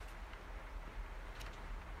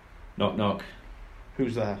Knock knock.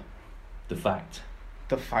 Who's there? The Fact.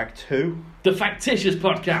 The Fact who? The Factitious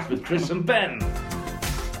Podcast with Chris and Ben.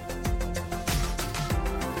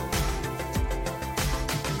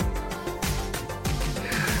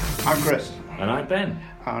 I'm Chris. And I'm Ben.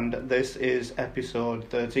 And this is episode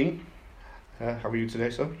 13. How are you today,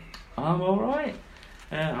 sir? I'm alright.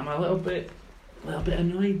 I'm a little bit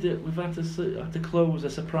annoyed that we've had to close the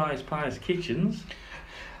Surprise Pies kitchens.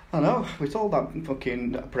 I know, we told that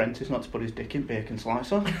fucking apprentice not to put his dick in bacon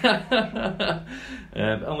slicer.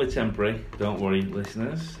 Only temporary, don't worry,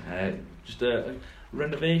 listeners. Just a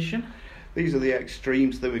renovation. These are the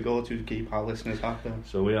extremes that we go to keep our listeners happy.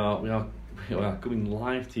 So we are coming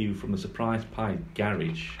live to you from the Surprise Pie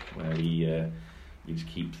garage, where we just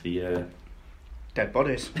keep the dead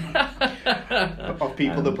bodies of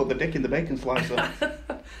people that put the dick in the bacon slicer.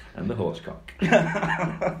 And the horsecock.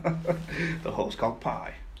 The horsecock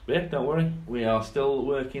pie. Yeah, don't worry. We are still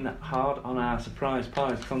working hard on our Surprise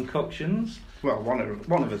Pies concoctions. Well, one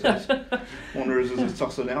of us is. One of us is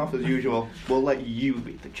tossing it off as usual. We'll let you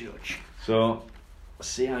be the judge. So,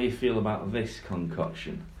 see how you feel about this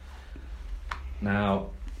concoction. Now,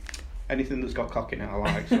 anything that's got cock in it I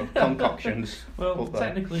like, so concoctions. Well,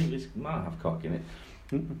 technically it might have cock in it.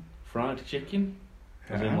 Mm-hmm. Fried chicken,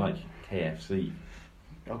 as in like KFC.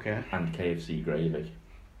 Okay. And KFC gravy.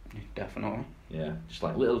 Definitely. Yeah, just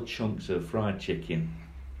like little chunks of fried chicken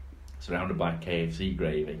surrounded by KFC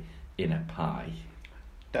gravy in a pie.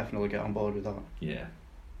 Definitely get on board with that. Yeah.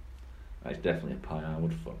 That's definitely a pie I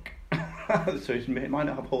would fuck. So it might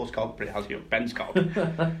not have horse cock, but it has your Ben's cock.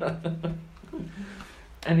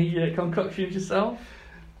 Any concoctions yourself?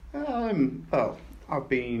 Well, I've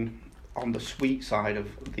been on the sweet side of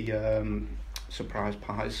the surprise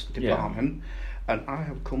pies department, and I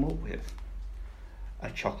have come up with a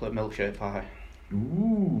chocolate milkshake pie.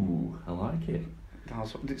 Ooh, I like it.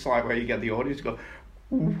 It's like where you get the audience to go,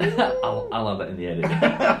 ooh. I'll have that in the edit.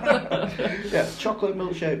 Yeah, chocolate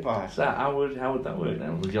milkshake pie. So how would that work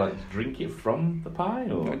then? Would you like drink it from the pie,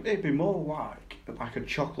 or? It'd be more like a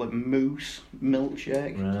chocolate mousse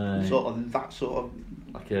milkshake. Right. Sort of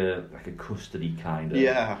like a custardy kind of.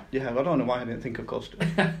 Yeah. I don't know why I didn't think of custard.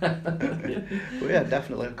 But yeah,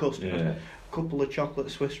 definitely a custard. Yeah. Couple of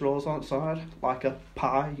chocolate Swiss rolls outside, like a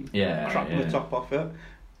pie. Crap the top off it.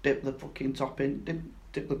 Dip the fucking top in.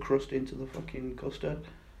 Dip the crust into the fucking custard.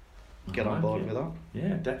 Get on board with that.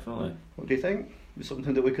 Yeah, definitely. What do you think? It's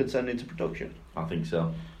something that we could send into production. I think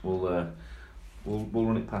so. We'll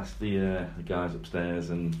run it past the guys upstairs,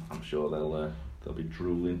 and I'm sure they'll be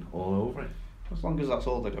drooling all over it. As long as that's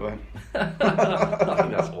all they're doing. I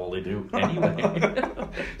think that's all they do anyway.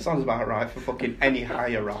 Sounds about right for fucking any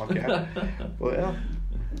hierarchy. But yeah,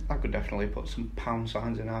 I could definitely put some pound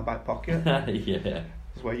signs in our back pocket. Yeah.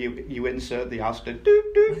 It's where you insert the Asda.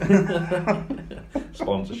 Doot doot.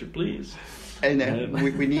 Sponsorship, please. And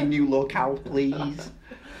we need new locale, please.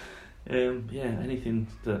 Anything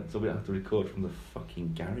so we have to record from the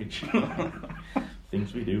fucking garage.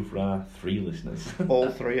 Things we do for our 3 listeners. All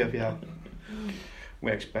 3 of you.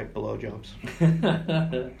 We expect blowjobs.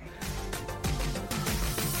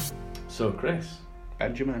 So, Chris.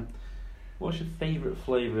 Benjamin. What's your favourite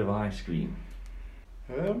flavour of ice cream?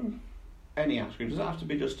 Any ice cream. Does it have to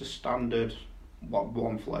be just a standard,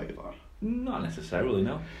 one flavour? Not necessarily,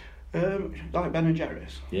 no. Like Ben and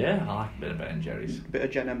Jerry's. Yeah, I like a bit of Ben and Jerry's. A bit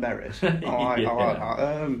of Jen and Berries. I like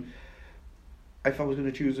that. If I was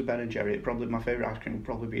going to choose a Ben and Jerry, my favourite ice cream would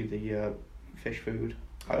probably be the fish food.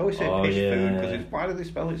 I always say fish food because why do they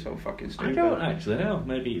spell it so fucking stupid? I don't actually know.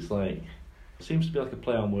 Maybe it's like, seems to be like a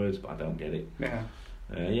play on words, but I don't get it. Yeah.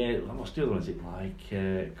 What's the other one? Is it like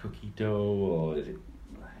cookie dough, or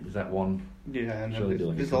is that one? Yeah, and like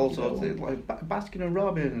there's all sorts of like Baskin and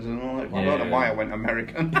Robbins and all that. I don't know why I went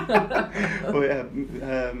American. But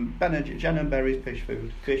yeah, Jen and Berry's fish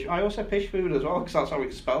food. I also say fish food as well because that's how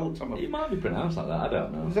it's spelled. It might be pronounced like that. I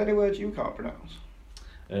don't know. Is there any words you can't pronounce?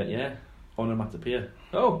 Yeah. Onomatopoeia.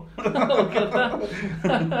 Oh, look at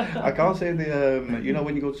that. I can't say the,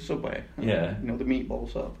 when you go to Subway? Yeah. The meatball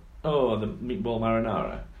sub. Oh, the meatball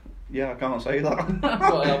marinara? Yeah, I can't say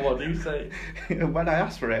that. What do you say? When I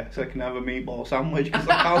ask for it, so I can have a meatball sandwich, because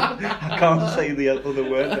I can't say the other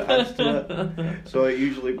word that adds to it. So I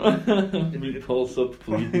usually... Meatball sub,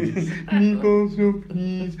 please. Meatball sub,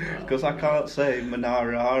 please. Because I can't say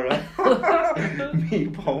manara.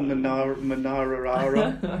 Meatball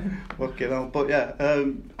manara. Fucking hell. But yeah,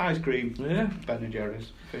 ice cream. Yeah. Ben and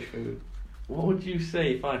Jerry's. Fish food. What would you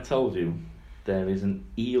say if I told you there is an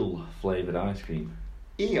eel flavoured ice cream?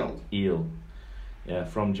 Eel? Yeah,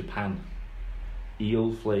 from Japan.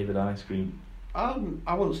 Eel flavoured ice cream. I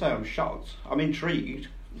wouldn't say I'm shocked. I'm intrigued.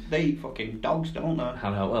 They eat fucking dogs, don't they? I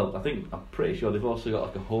know. Well, I'm pretty sure they've also got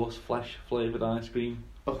like a horse flesh flavoured ice cream.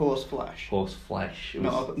 A horse flesh. Horse flesh.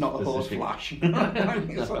 Not a horse flash.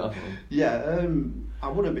 No. Yeah, I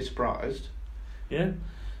wouldn't be surprised. Yeah.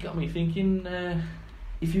 Got me thinking,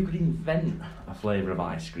 if you could invent a flavour of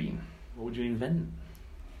ice cream, what would you invent?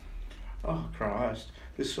 Oh Christ!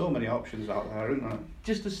 There's so many options out there, isn't there?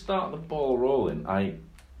 Just to start the ball rolling,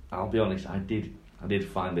 I'll be honest, I did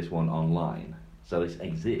find this one online. So this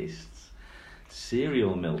exists.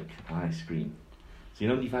 Cereal milk ice cream. So you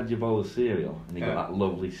know when you've had your bowl of cereal and you've got that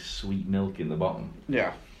lovely sweet milk in the bottom?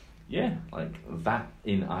 Yeah. Yeah, like that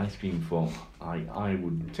in ice cream form. I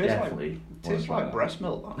would definitely. Tastes like breast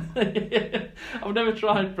milk, though. I've never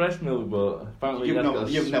tried breast milk, but apparently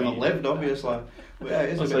you've never lived, obviously. Well, yeah,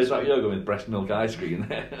 it's so is that you're going with breast milk ice cream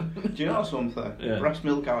then? Do you know something? Yeah. Breast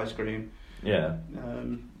milk ice cream. Yeah.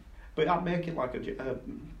 But I'd make it like a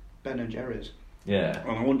Ben and Jerry's. Yeah.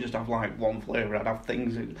 And I wouldn't just have like one flavour, I'd have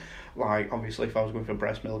things like, obviously if I was going for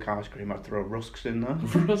breast milk ice cream, I'd throw rusks in there.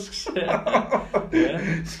 Rusks,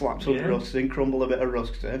 yeah. Slap some rusks in, crumble a bit of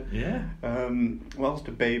rusks in. Yeah. What else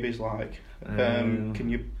do babies like? Can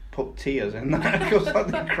you put tears in there? Because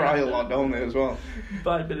they cry a lot, don't they, as well?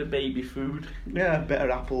 Buy a bit of baby food. Yeah, a bit of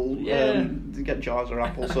apple. Yeah. They get jars of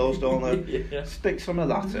apple sauce, don't they? Yeah. Stick some of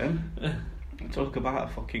that in. Talk about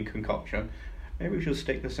a fucking concoction. Maybe we should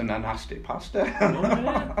stick this in a nasty pasta.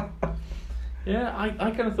 Yeah, I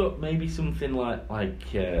kind of thought maybe something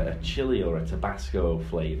like a chili or a Tabasco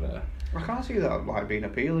flavour. I can't see that like being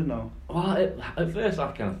appealing though. Well, at first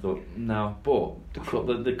I kind of thought no, but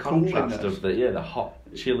the contrast of the hot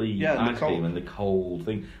chili ice cream and the cold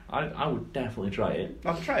thing, I would definitely try it.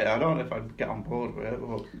 I'd try it. I don't know if I'd get on board with it.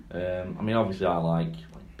 But... I mean, obviously I like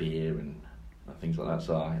beer and things like that,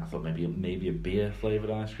 so I thought maybe a beer flavoured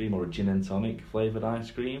ice cream or a gin and tonic flavoured ice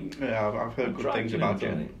cream. Yeah, I've heard good things about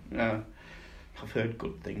gin. Yeah, I've heard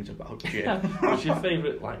good things about gin. What's your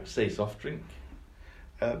favourite, like, say, soft drink?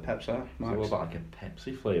 Pepsi. So what about like a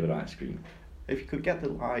Pepsi flavoured ice cream? If you could get the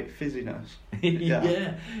like fizziness.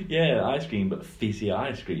 yeah, ice cream, but fizzy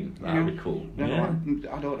ice cream. That'd be cool. No, yeah.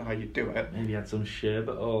 I don't know how you do it. Maybe add some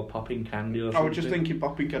sherbet or popping candy or something. I was just thinking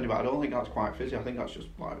popping candy, but I don't think that's quite fizzy. I think that's just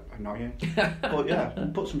like annoying. But yeah,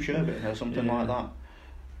 put some sherbet in or something like that.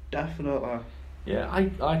 Definitely. Yeah, I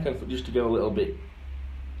kind of, just to go a little bit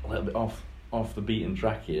off the beaten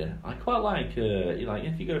track here. I quite like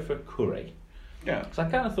if you go for a curry. Yeah. Because I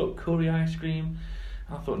kind of thought curry ice cream.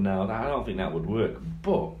 I thought no, I don't think that would work.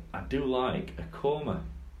 But I do like a korma.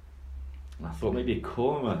 And I thought maybe a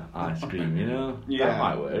korma ice cream. That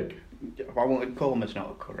might work. I wanted korma's not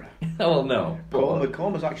a curry. Well, no.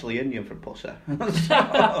 Korma's actually Indian for pussy.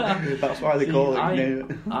 That's why they call it.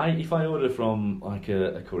 If I order from like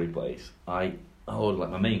a curry place, I order like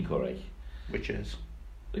my main curry, which is.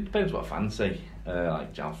 It depends what I fancy,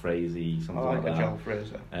 like jalfrezi, something like that. I like a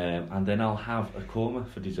jalfrezi. And then I'll have a korma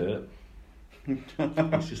for dessert.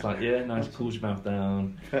 It's just like, nice, cools your mouth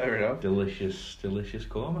down. Fair enough. Delicious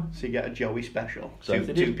korma. So you get a Joey special. So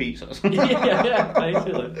two pizzas. yeah,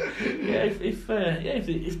 basically. Yeah,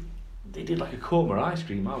 if they did like a korma ice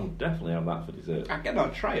cream, I would definitely have that for dessert.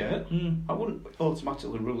 I'd try it. I wouldn't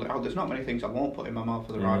automatically rule it out. There's not many things I won't put in my mouth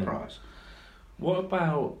for the right price. What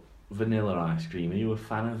about vanilla ice cream? Are you a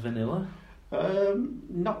fan of vanilla?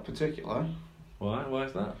 Not particular. Why? Why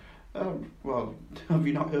is that? Well, have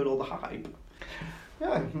you not heard all the hype?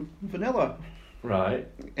 Yeah, vanilla. Right.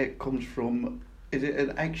 It comes from. Is it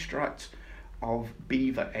an extract of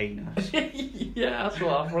beaver anus? Yeah, that's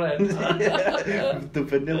what I've read. The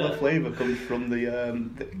vanilla flavour comes from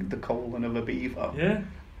the colon of a beaver. Yeah.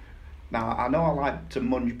 Now, I know I like to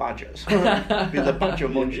munch badgers. Be the badger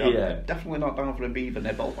muncher. Yeah. Definitely not down for a beaver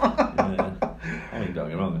nibble. Yeah. I mean, don't get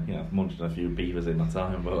me wrong, I've munched a few beavers in my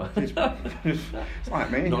time, but it's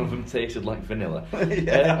like me. None of them tasted like vanilla.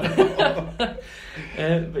 Yeah.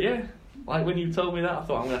 But yeah, like when you told me that, I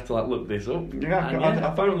thought I'm going to have to look this up. Yeah, and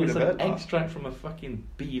I thought it's an extract from a fucking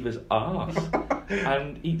beaver's arse.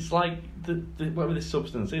 And it's like, whatever this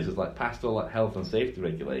substance is, it's like past all like health and safety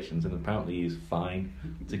regulations, and apparently is fine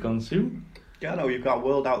to consume. Yeah, I know you've got a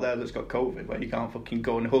world out there that's got COVID where you can't fucking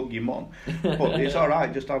go and hug your mum. But it's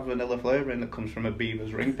alright, just have vanilla flavouring that comes from a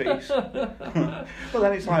beaver's ring piece. But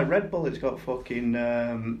then it's like Red Bull, it's got fucking...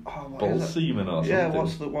 bull semen or something. Yeah,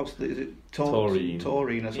 what's the is it taurine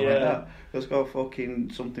or something like that? It's got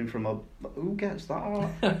fucking something from a... Who gets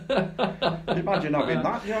that? Imagine having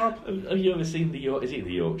that job. Have you ever seen is it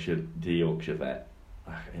the Yorkshire Vet?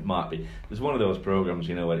 it might be. There's one of those programs,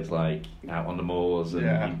 you know, where it's like out on the moors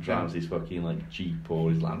and he drives his fucking like Jeep or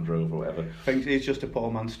his Land Rover or whatever. Thinks he's just a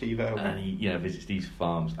poor man, Steve Irwin. And he, visits these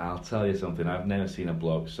farms. I'll tell you something. I've never seen a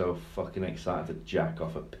bloke so fucking excited to jack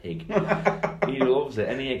off a pig. He loves it.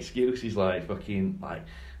 Any excuse, he's like fucking like,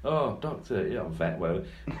 oh, doctor, vet, whatever.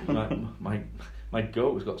 My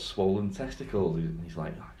goat's got swollen testicles. He's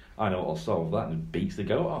like, I know what'll solve that, and beats the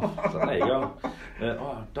goat off. So there you go.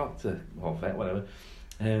 Oh, doctor, or vet, whatever.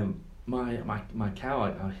 My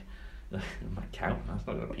cow, my cow, that's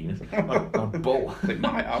not got a penis. My bull. It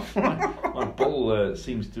might have. my bull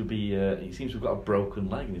seems to be, he seems to have got a broken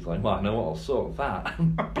leg, and he's like, well, I know what'll sort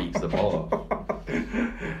that. Beats the ball off.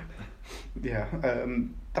 Yeah,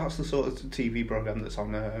 that's the sort of TV program that's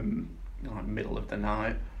on like middle of the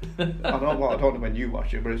night. I don't know when you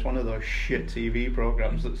watch it, but it's one of those shit TV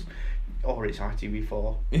programs or it's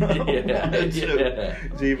ITV4.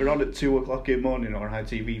 It's either on at 2 o'clock in the morning or on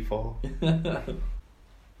ITV4.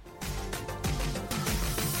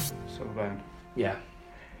 So yeah,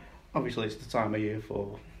 obviously it's the time of year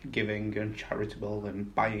for giving and charitable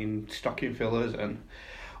and buying stocking fillers and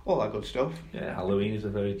all that good stuff. Yeah, Halloween is a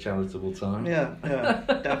very charitable time. Yeah,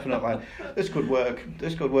 definitely. This could work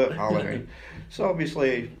for Halloween. So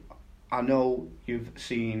obviously, I know you've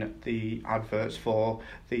seen the adverts for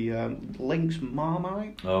the Lynx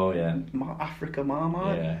Marmite. Oh yeah. Africa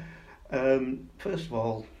Marmite. Yeah. First of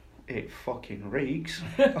all, it fucking reeks.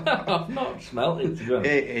 I've not smelt it, to be honest.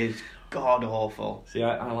 It is god awful. See,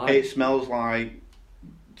 I like it. Smells like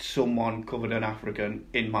someone covered an African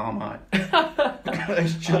in Marmite.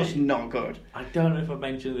 It's just not good. I don't know if I've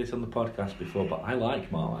mentioned this on the podcast before, but I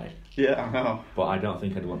like Marmite. Yeah, I know. But I don't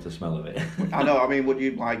think I'd want the smell of it. I know, I mean, would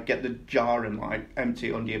you like get the jar and like empty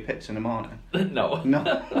it under your pits in the morning? No.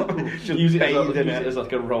 Just use it as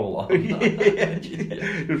like a roll-on. Yeah,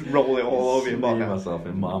 just roll it all over your body. Myself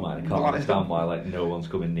in Marmite. I can't understand why like no one's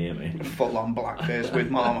coming near me. Full on blackface with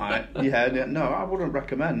Marmite. Yeah, no, I wouldn't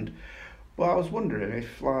recommend. Well, I was wondering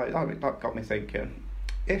if, like, that got me thinking,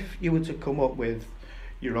 if you were to come up with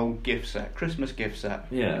your own gift set, Christmas gift set,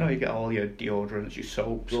 you know, you get all your deodorants, your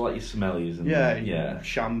soaps, all like your smellies and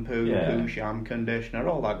shampoo, poo sham, conditioner,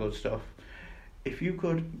 all that good stuff. If you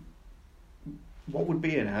could, what would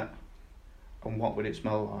be in it, and what would it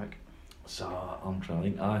smell like? So I'm trying to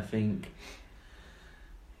think. I think,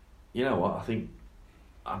 you know what? I think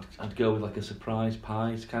I'd go with like a surprise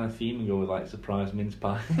pies kind of theme and go with like surprise mince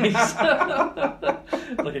pies.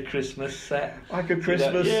 Like a Christmas set. Like a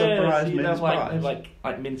Christmas surprise mince pie.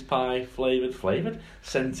 Like mince pie flavoured,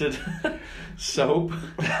 scented soap.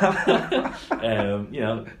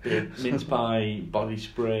 Mince pie, body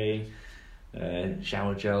spray,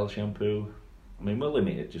 shower gel, shampoo. I mean, we're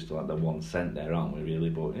limited just to like the 1 cent there, aren't we, really?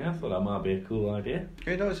 But yeah, I thought that might be a cool idea.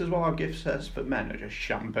 You notice as well our gift sets for men are just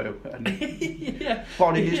shampoo and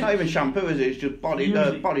body. It's not even shampoo, is it? It's just body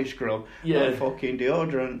scrub and fucking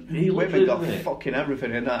deodorant. Women got fucking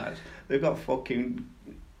everything in theirs. They've got fucking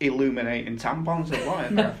illuminating tampons as well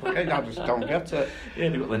in there. I just don't get it. Yeah,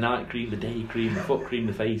 they've got the night cream, the day cream, the foot cream,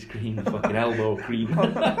 the face cream, the fucking elbow cream.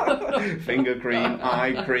 Finger cream,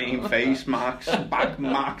 eye cream, face masks, back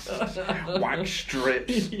masks, wax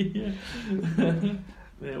strips. Yeah,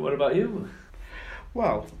 what about you?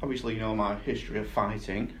 Well, obviously you know my history of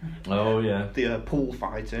fighting. Oh yeah. The pool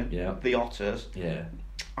fighting. Yeah. The otters. Yeah.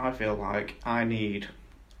 I feel like I need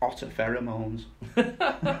otter pheromones.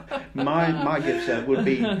 my gift set would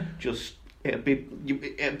be just it'd be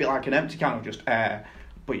like an empty can of just air,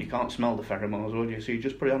 but you can't smell the pheromones, would you? So you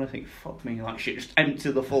just put it on and think, fuck me, like shit, just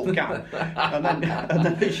empty the full can, and then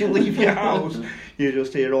as you leave your house, you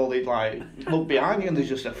just hear all these like look behind you and there's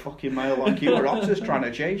just a fucking male like you or otters trying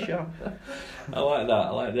to chase you. I like that.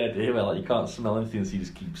 I like the idea where like you can't smell anything, so you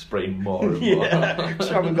just keep spraying more and more. Yeah,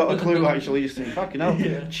 so I haven't got a clue actually. You just think, fucking hell,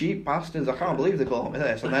 cheap bastards! I can't believe they bought me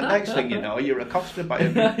this. And then next thing you know, you're accosted by a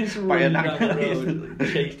nag.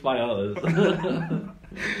 Chased by others.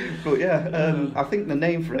 But yeah, I think the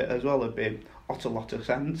name for it as well would be Otter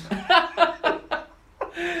Scent. I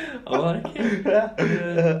like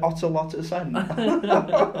it. Otter Scent.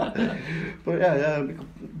 But yeah,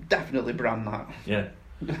 definitely brand that. Yeah.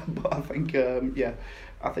 But I think,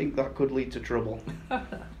 I think that could lead to trouble.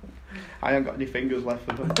 I ain't got any fingers left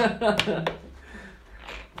for them.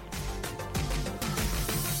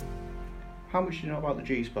 How much do you know about the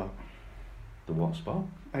G-spot? The what spot?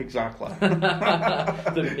 Exactly.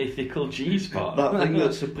 The mythical G-spot. That thing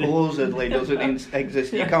that supposedly doesn't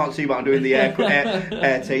exist. You can't see what I'm doing, the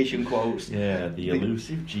airtation quotes. Yeah, the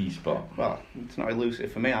elusive G-spot. Well, it's not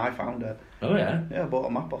elusive for me, I found it. Oh yeah? Yeah, I bought a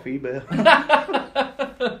map off eBay.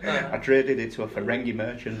 I traded it to a Ferengi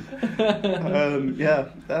merchant.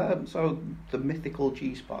 So the mythical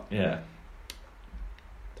G-spot. Yeah.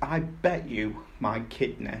 I bet you, my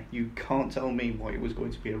kidney, you can't tell me what it was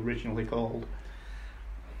going to be originally called.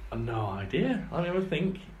 No idea. I never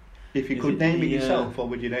think. If you could name it yourself, what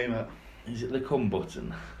would you name it? Is it the cum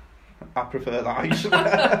button? I prefer that.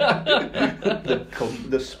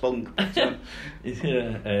 the spunk button. Is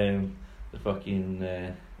it the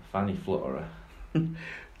fucking fanny flutterer?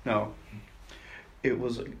 No. It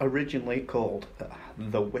was originally called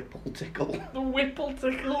the Whipple Tickle. The Whipple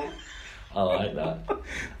Tickle? I like that.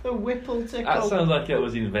 The Whipple Tickle. That sounds like it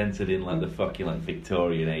was invented in like the fucking like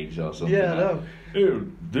Victorian age or something. Yeah, no. Oh,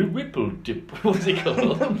 the Whipple What's it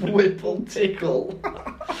called? The Whipple Tickle.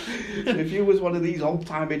 So if you was one of these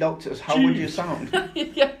old-timey doctors, how would you sound?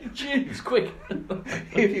 Yeah, jeez, quick.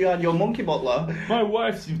 If you had your monkey butler. My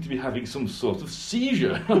wife seems to be having some sort of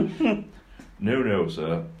seizure. No,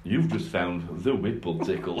 sir. You've just found the Whipple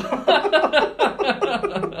Tickle.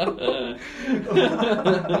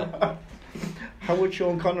 How would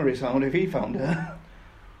Sean Connery sound if he found her?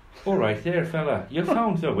 All right there, fella. You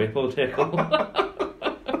found the Whipple Tickle.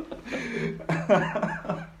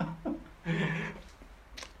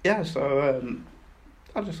 Yeah, so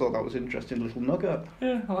I just thought that was an interesting little nugget.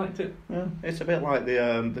 Yeah, I liked it. Yeah, it's a bit like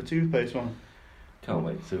the toothpaste one. Can't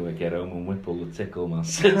wait to get home and whipple the tickle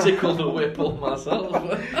myself. Tickle the whipple myself.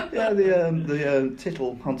 Yeah, the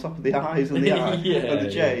tittle on top of the eyes and the eye and the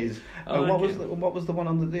J's. Like what was the one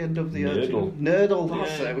on the end of the Nurdle. Nurdle,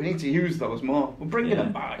 that's it. We need to use those more. We're bringing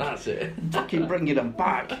them back. That's it. Fucking bringing them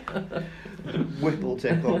back. Whipple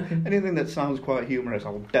tickle. Anything that sounds quite humorous,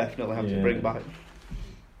 I'll definitely have to bring back.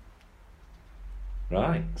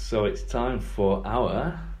 Right, so it's time for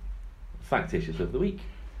our factitious of the week.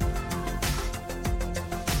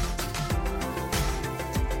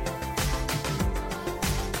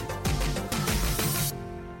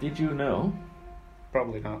 Did you know?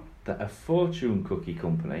 Probably not. That a fortune cookie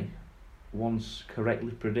company once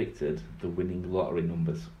correctly predicted the winning lottery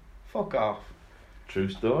numbers. Fuck off. True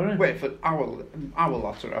story. Wait, for our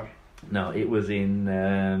lottery? No, it was in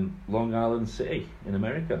Long Island City in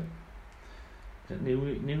America. Is it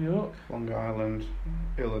New York? Long Island,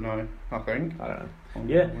 Illinois, I think. I don't know.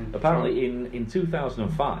 Yeah, Apparently in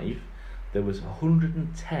 2005 there was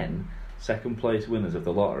 110 second place winners of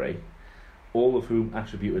the lottery, all of whom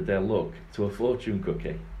attributed their luck to a fortune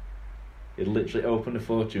cookie. It literally opened a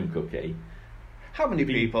fortune cookie. How many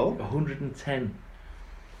people? 110.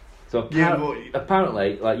 So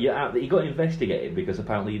apparently, like you got investigated because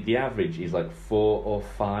apparently the average is like 4 or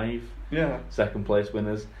 5 second place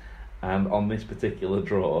winners, and on this particular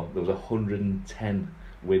draw there was 110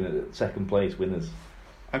 second place winners.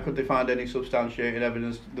 And could they find any substantiated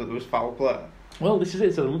evidence that there was foul play? Well, this is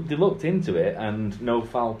it. So they looked into it, and no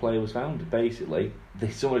foul play was found. Basically,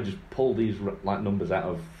 someone just pulled these like numbers out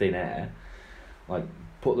of thin air, like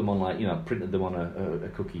put them on printed them on a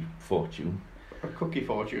cookie fortune. A cookie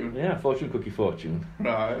fortune. Yeah, cookie fortune.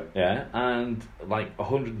 Right. Yeah, and like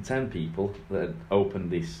 110 people that had opened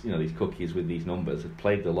these cookies with these numbers had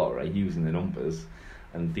played the lottery using the numbers,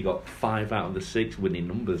 and they got 5 out of the 6 winning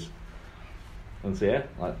numbers. And so yeah,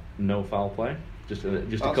 like no foul play. Just a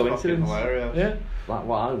coincidence. Hilarious. Yeah. Like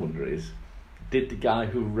what I wonder is, did the guy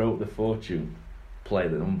who wrote the fortune play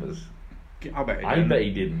the numbers? I bet he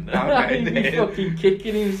didn't. I bet he didn't. He'd be fucking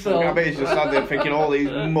kicking himself. I bet he's just standing there thinking all these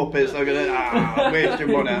muppets are gonna waste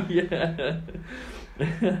your money. Yeah.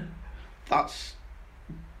 That's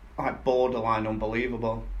like borderline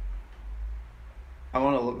unbelievable. I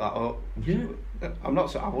want to look that up. Yeah. I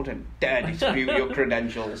wouldn't dare dispute your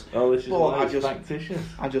credentials. Oh, this is why it's factitious.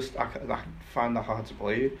 I find that hard to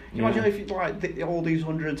believe. Can you imagine if all these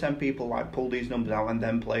 110 people pulled these numbers out and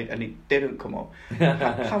then played and it didn't come up?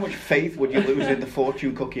 How much faith would you lose in the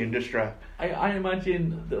fortune cookie industry? I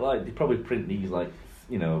imagine that they probably print these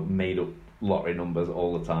made up lottery numbers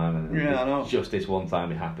all the time, and I know. Just this one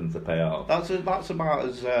time it happens to pay off. That's about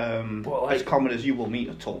as common as you will meet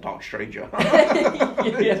a tall dark stranger.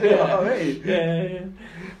 Yeah. You know what I mean? Yeah.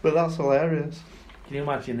 But that's hilarious. Can you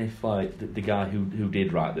imagine if the guy who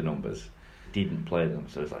did write the numbers didn't play them?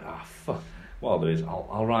 So it's like, fuck. What I'll do is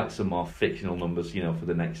I'll write some more fictional numbers, for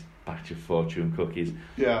the next batch of fortune cookies.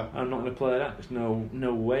 Yeah. I'm not going to play that. There's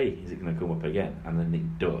no way is it going to come up again. And then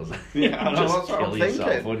it does. Yeah, I know, just that's what kill I'm yourself,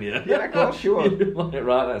 thinking. wouldn't you? Yeah, of course you would.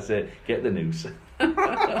 Right, that's it. Get the noose.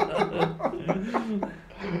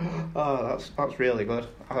 Oh, that's really good.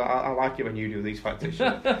 I like it when you do these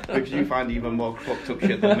factitious because you find even more fucked up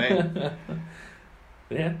shit than me.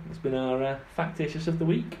 Yeah, it's been our factitious of the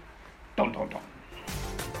week. Dun dun dun.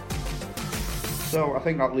 So I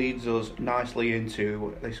think that leads us nicely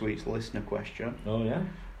into this week's listener question. Oh yeah.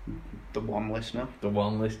 The one listener. The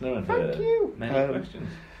one listener and Thank you. Many questions.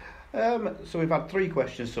 So we've had 3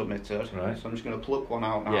 questions submitted. Right. So I'm just going to pluck one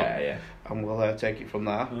out now. Yeah. And we'll take it from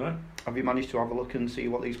there. All right. Have you managed to have a look and see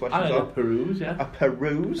what these questions I are? had a peruse, yeah. A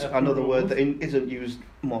peruse, A another peruse. word that isn't used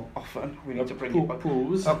more often. We need to bring it back.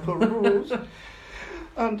 Peruse. A peruse.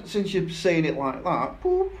 And since you're saying it like that,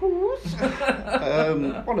 peruse.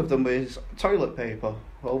 One of them is toilet paper,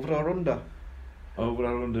 over or under. Over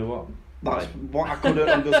or under what? That's what I couldn't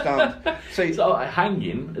understand. See, So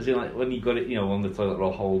hanging, as in like when you got it, on the toilet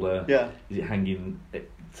roll holder. yeah, Is it hanging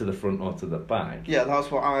to the front or to the back? yeah,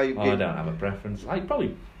 that's what I don't have a preference.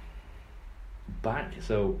 Probably back.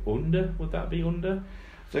 So under, would that be under?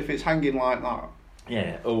 So if it's hanging like that,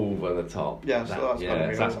 Yeah, over the top. Yeah, so that's gotta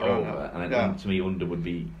be that's over, over. isn't it? And Yeah. then to me, under would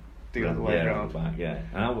be the other way around. the back. Yeah,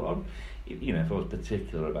 and I'd, if I was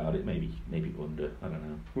particular about it, maybe under. I don't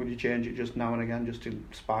know. Would you change it just now and again just to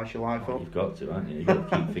spice your life up? You've got to, haven't you? You've got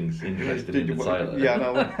to keep things interesting in the toilet. Yeah,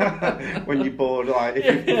 no. When you're bored, like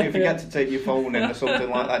if you forget to take your phone in or something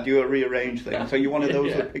like that, do you rearrange things? So you're one of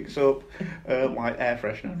those that picks up like air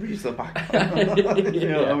freshener, reads the back. You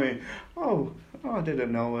know what I mean? Oh, I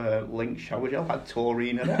didn't know Link shower gel had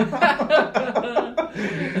taurine in it.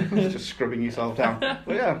 Just scrubbing yourself down.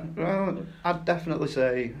 But yeah, well, I'd definitely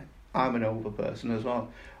say I'm an over person as well.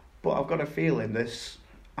 But I've got a feeling this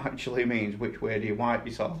actually means which way do you wipe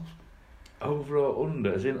yourself? Over or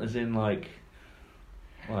under, as in like.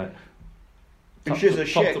 And she's a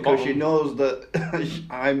shit because she knows that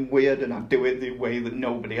I'm weird and I do it the way that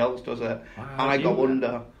nobody else does it. I go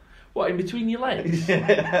under. What, in between your legs?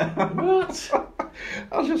 Yeah. What?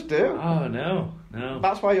 I just do. Oh, no.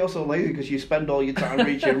 That's why you're so lazy, because you spend all your time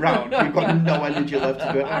reaching round. You've got no energy left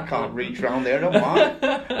to go, I can't reach round there, don't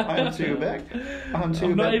I? I'm too big.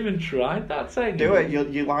 I've not even tried that thing. Do it,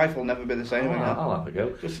 your life will never be the same again. I'll have a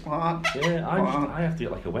go. Just like that. Yeah, I have to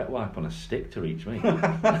get like a wet wipe on a stick to reach me.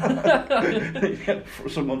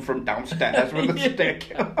 Someone from downstairs with a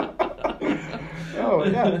stick. Oh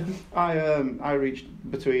yeah, I reached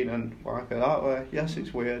between and wipe it that way. Yes,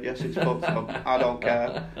 it's weird. Yes, it's fucked up. I don't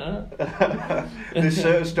care. There's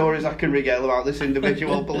certain stories I can regale about this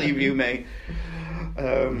individual. Believe you me.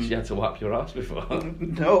 She had to wipe your ass before.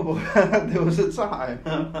 No, but there was a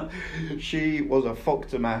time she was a fuck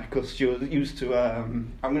to me because she was used to.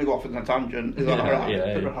 I'm going to go off on a tangent. Is that alright?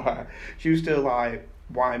 Yeah. Right. She used to like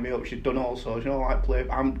wind me up. She'd done all sorts. Like play.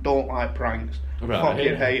 I don't like pranks. Right,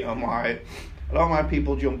 Fucking hate them. Like. I don't mind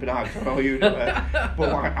people jumping out, I know you do it. But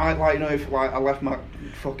like, I like, if like I left my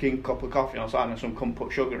fucking cup of coffee outside and some cunt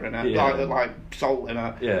put sugar in it, like salt in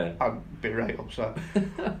it, I'd be right upset.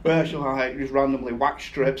 But she'll like just randomly wax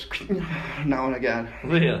strips now and again.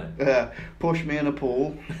 Really? Yeah. Push me in a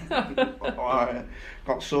pool. Got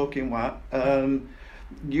soaking wet.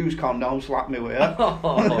 Use condom, slap me with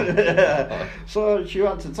it. So she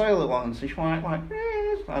had to toilet once, and she went like,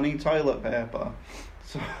 I need toilet paper.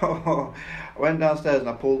 So I went downstairs and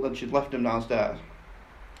I pulled, and she'd left him downstairs.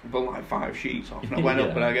 I pulled like 5 sheets off, and I went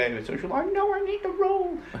up and I gave it to her. She was like, no, I need the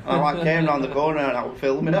roll. And I like came round the corner and I was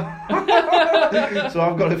filming her. So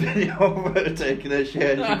I've got a video of her taking this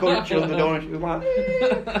shit, and she couldn't shut the door, and she was like,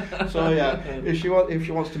 eh. So yeah, if she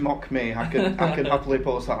wants to mock me, I can happily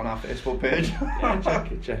post that on our Facebook page. Yeah,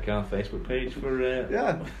 check our Facebook page for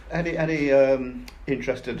any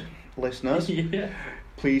interested listeners. Yeah.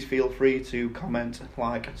 Please feel free to comment,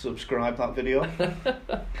 like, and subscribe that video.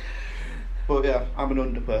 But yeah, I'm an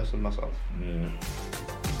under person myself.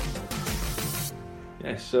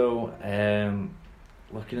 Yeah, so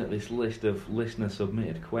looking at this list of listener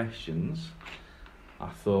submitted questions, I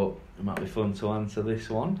thought it might be fun to answer this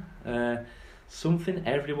one. Something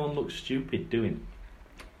everyone looks stupid doing.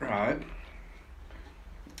 Right.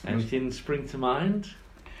 Anything spring to mind?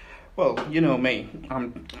 Well, you know me,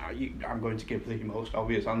 I'm going to give the most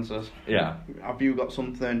obvious answers. Yeah. Have you got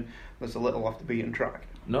something that's a little off the beaten track?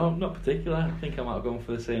 No, not particular. I think I might have gone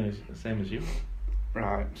for the same as you.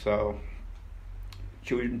 Right, so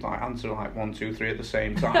should we like answer like 1, 2, 3 at the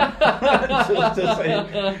same time?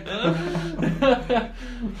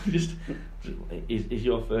 Just is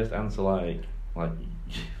your first answer like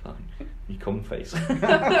your cum face?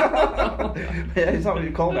 Yeah, it's not what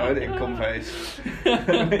you call it, isn't it? Cum face.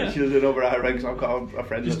 Which is another irony because I've got a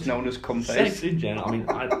friend that's known as cum face. Sex in general. I mean,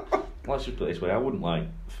 let's just put it this way, I wouldn't like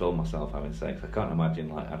film myself having sex. I can't imagine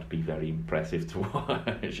like I'd be very impressive to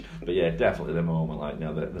watch. But yeah, definitely the moment, like,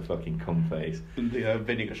 no, the fucking cum face. The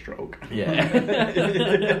vinegar stroke. Yeah.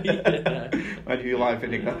 Why do you like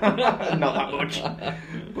vinegar? Not that much.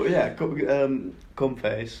 But yeah, cum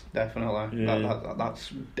face, definitely. Yeah. That's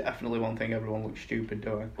definitely one thing everyone looks stupid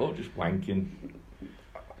doing. Or just wanking.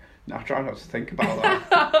 No, I try not to think about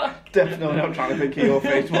that. Definitely not trying to think of your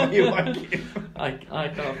face while you're wanking. I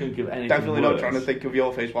can't think of anything Definitely worse. not trying to think of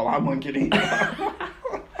your face while I'm wanking either.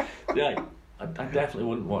 Yeah, I definitely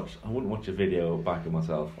wouldn't watch. I wouldn't watch a video back of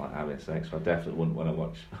myself like having sex. So I definitely wouldn't want to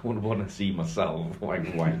watch. I wouldn't want to see myself like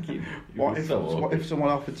wanking. What if someone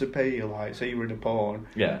offered to pay you, like, say you were in a porn,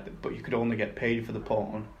 but you could only get paid for the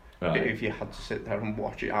porn, right, if you had to sit there and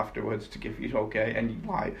watch it afterwards to give you okay, and you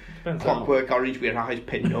like Clockwork Orange with your eyes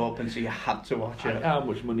pinned open, so you had to watch it. How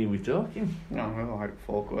much money are we talking? No, like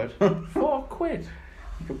 £4. £4.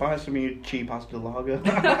 You could buy some of your cheap ass lager.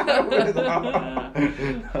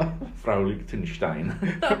 Frau Liechtenstein.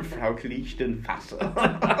 Frau Liechtenwasser.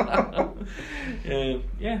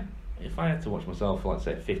 Yeah, if I had to watch myself for, like,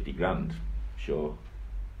 say, 50 grand, sure.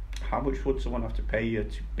 How much would someone have to pay you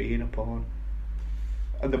to be in a porn?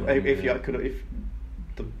 And if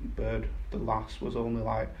the lass was only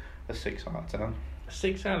like a 6 out of 10. A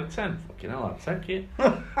 6 out of 10? Fucking hell, I'd take it.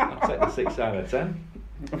 I'd take the 6 out of 10.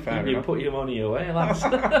 Fair enough. Put your money away, lads.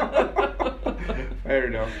 Fair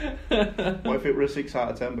enough. What if it were a 6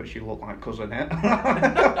 out of 10 but she looked like Cousin It?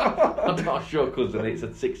 I'm not sure Cousin It's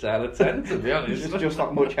a 6 out of 10, to be honest. It's just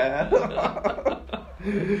that much hair.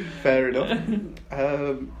 Fair enough.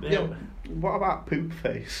 Yeah. What about poop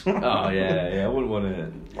face? Oh yeah, I wouldn't want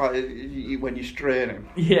to. Like when you're straining.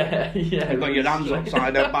 Yeah. You've got your hands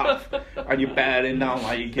upside the bath and you're bearing down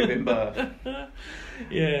like you're giving birth.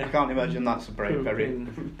 Yeah. I can't imagine that's a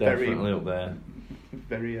definitely up there.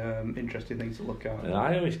 Very interesting thing to look at.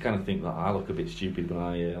 I always kind of think that I look a bit stupid when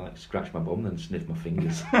I like scratch my bum and sniff my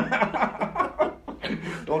fingers.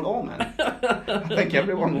 Don't all men. I think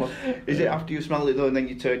everyone will. Is it after you smell it though and then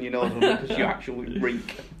you turn your nose on because you actually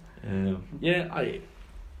reek?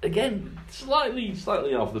 Again, slightly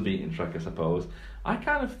off the beaten track, I suppose. I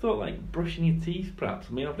kind of thought like brushing your teeth, perhaps.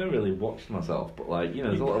 I mean, I've never really watched myself, but like, you know,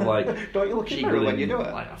 there's a lot of like. Don't you look in the mirror when you do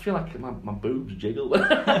it? Like, I feel like my boobs jiggle. It's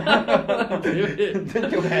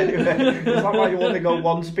not like you want to go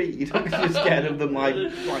one speed because you're scared of them like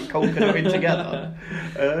coconutting together.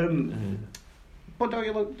 But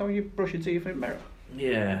don't you brush your teeth in the mirror?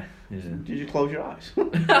 Yeah. Did you close your eyes?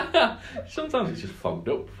 Sometimes it's just fogged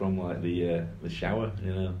up from like the shower,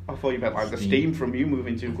 you know. I thought you meant like the steam from you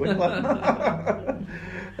moving too quickly.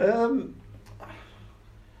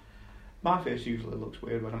 My face usually looks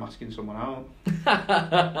weird when I'm asking someone out.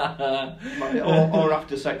 or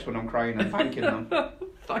after sex when I'm crying and thanking them.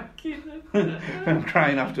 Thanking them. When I'm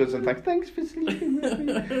crying afterwards and like, thanks for sleeping with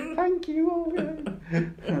me. Thank you. Oh, yeah.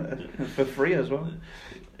 For free as well.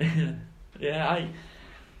 Yeah,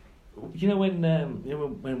 you know when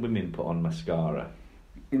women put on mascara.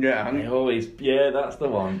 Yeah, they always that's the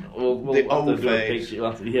one. We'll the old face.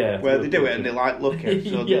 Where they do it and they like looking,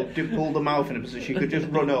 so they pull the mouth in a position. You could just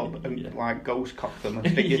run up and like ghost cock them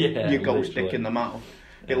and stick your ghost stick in the mouth.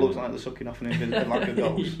 It looks like they're sucking off an infant like a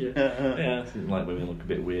ghost. Yeah, it seems like women look a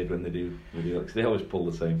bit weird when they do that, because they always pull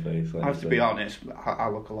the same face. I have to be honest, I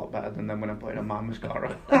look a lot better than them when I'm putting on my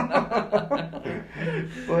mascara.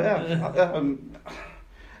 But yeah,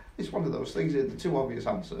 it's one of those things. The two obvious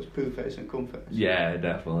answers: poo face and cum face. Yeah,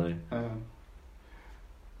 definitely. Got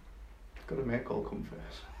to make all cum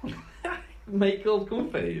face. Make all cum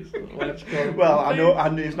face. Well, I know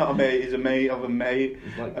it's not a mate. He's a mate of a mate.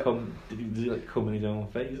 It's like cum. Did he like cum in his own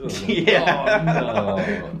face? Or Yeah. Oh,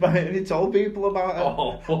 no. But he told people about it.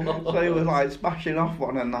 Oh. So he was like smashing off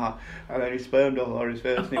one and that, and then his sperm all over his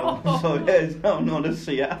face. And he went, so yeah, it's now known as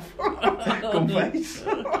CF. Cum face.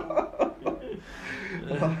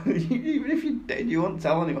 Even if you did, you wouldn't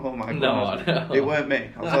tell anyone. Oh my God, no. It weren't me.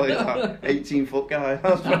 I'll tell you that. 18-foot guy.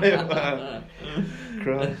 That's what it was.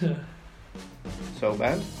 Christ. So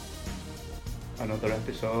Ben, another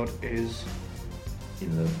episode is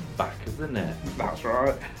in the back of the net. That's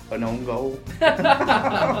right, an own goal.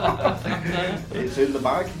 It's in the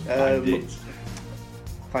bag.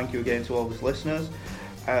 Thank you again to all the listeners,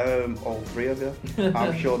 all three of you.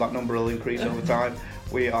 I'm sure that number will increase over time.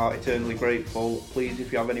 We are eternally grateful. Please,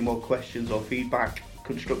 if you have any more questions or feedback,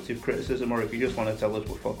 constructive criticism, or if you just want to tell us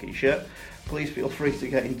we're fucking shit, please feel free to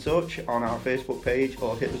get in touch on our Facebook page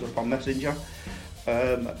or hit us up on Messenger.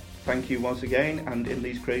 Thank you once again, and in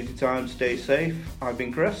these crazy times, stay safe. I've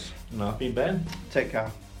been Chris. And I've been Ben. Take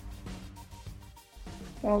care.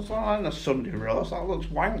 What's that in a Sunday roast? That looks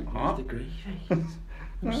wank, Where's that. the gravy?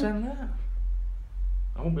 Who sent that?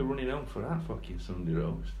 I won't be running home for that fucking Sunday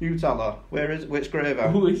roast. You tell her. Which gravy?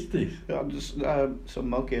 Who is this? Just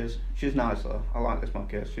some muggies. She's nice though. I like this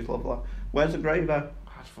muggies. She's lovely. Where's the gravy? That's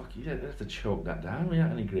fucking. You have to choke that down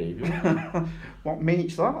without any gravy. What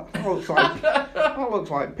meat's that? That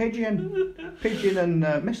looks like pigeon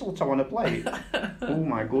and mistletoe on a plate. Oh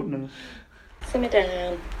my goodness. Simmer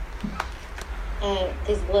down.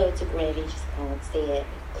 There's loads of gravy, just can't see it.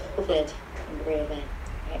 Covered in gravy.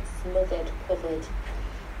 Like smothered, covered.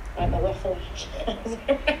 Like my waffle ash.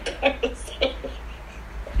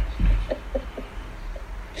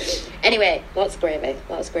 Anyway, lots of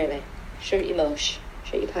gravy. Shoot your mush.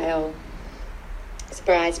 Shoot your pie hole.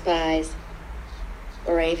 Surprise pies.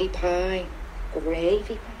 Gravy pie. So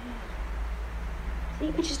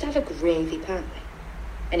you could just have a gravy pie.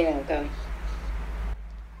 Anyway, I'm going.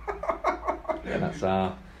 Yeah, that's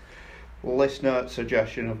our listener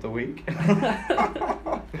suggestion of the week.